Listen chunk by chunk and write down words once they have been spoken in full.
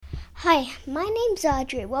Hi, my name's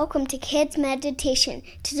Audrey. Welcome to Kids Meditation.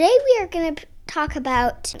 Today we are going to talk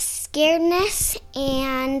about scaredness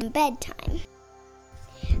and bedtime.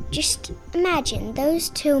 Just imagine those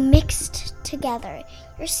two mixed together.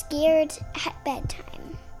 You're scared at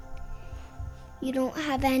bedtime. You don't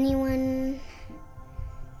have anyone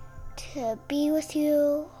to be with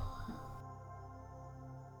you.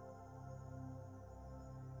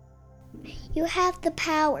 You have the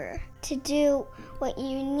power to do what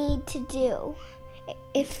you need to do.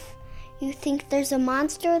 If you think there's a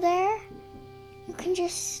monster there, you can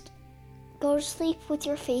just go to sleep with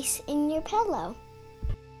your face in your pillow.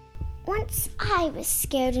 Once I was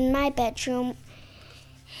scared in my bedroom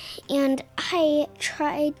and I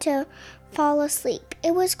tried to fall asleep.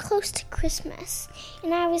 It was close to Christmas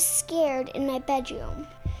and I was scared in my bedroom.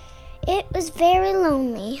 It was very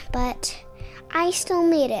lonely, but I still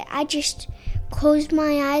made it. I just closed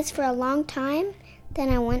my eyes for a long time, then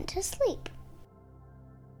I went to sleep.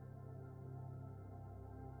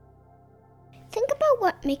 Think about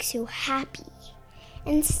what makes you happy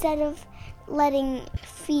instead of letting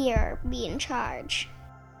fear be in charge.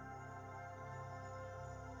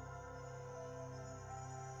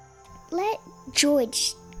 Let joy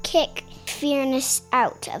kick fearness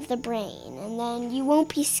out of the brain, and then you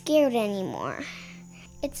won't be scared anymore.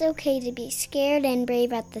 It's okay to be scared and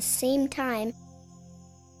brave at the same time.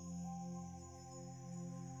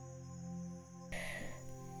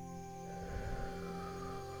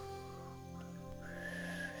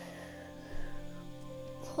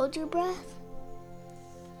 Hold your breath.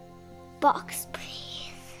 Box breathe.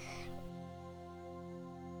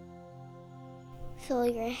 Feel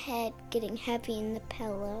your head getting heavy in the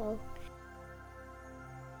pillow.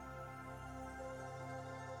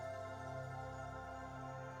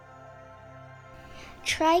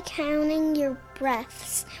 Try counting your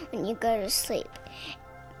breaths when you go to sleep.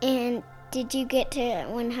 And did you get to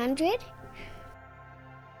 100?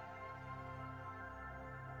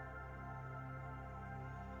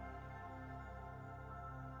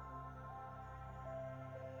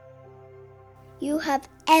 You have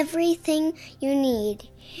everything you need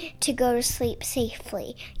to go to sleep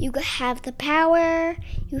safely. You have the power,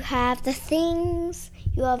 you have the things,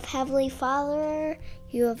 you have Heavenly Father,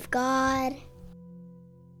 you have God.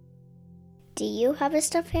 Do you have a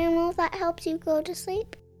stuffed animal that helps you go to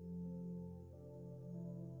sleep?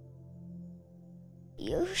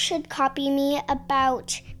 You should copy me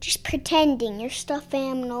about just pretending your stuffed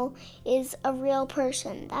animal is a real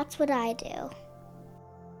person. That's what I do.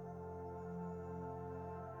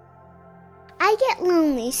 I get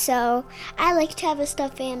lonely, so I like to have a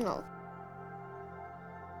stuffed animal.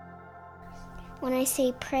 When I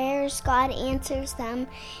say prayers, God answers them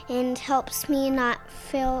and helps me not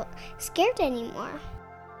feel scared anymore.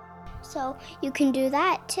 So you can do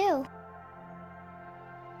that too.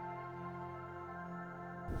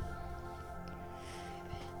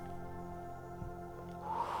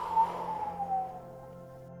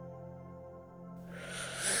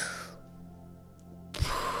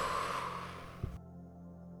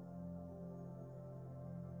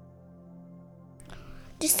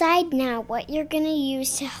 Decide now what you're going to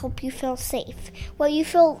use to help you feel safe. What you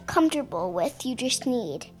feel comfortable with, you just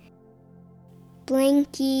need.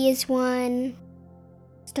 Blankie is one.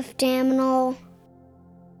 Stuffed animal.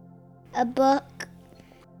 A book.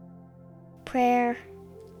 Prayer.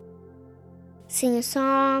 Sing a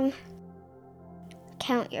song.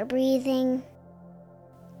 Count your breathing.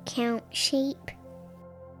 Count sheep.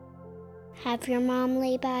 Have your mom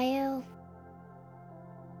lay by you.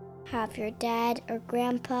 Have your dad or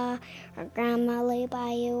grandpa or grandma lay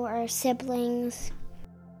by you or siblings.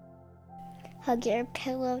 Hug your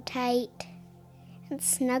pillow tight and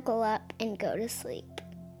snuggle up and go to sleep.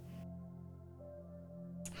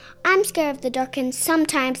 I'm scared of the dark and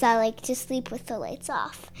sometimes I like to sleep with the lights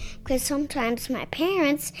off because sometimes my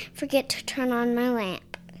parents forget to turn on my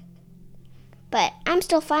lamp. But I'm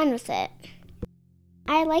still fine with it.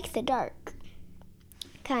 I like the dark.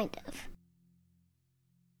 Kind of.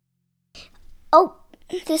 Oh,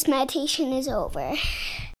 this meditation is over.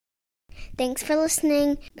 Thanks for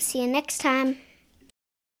listening. See you next time.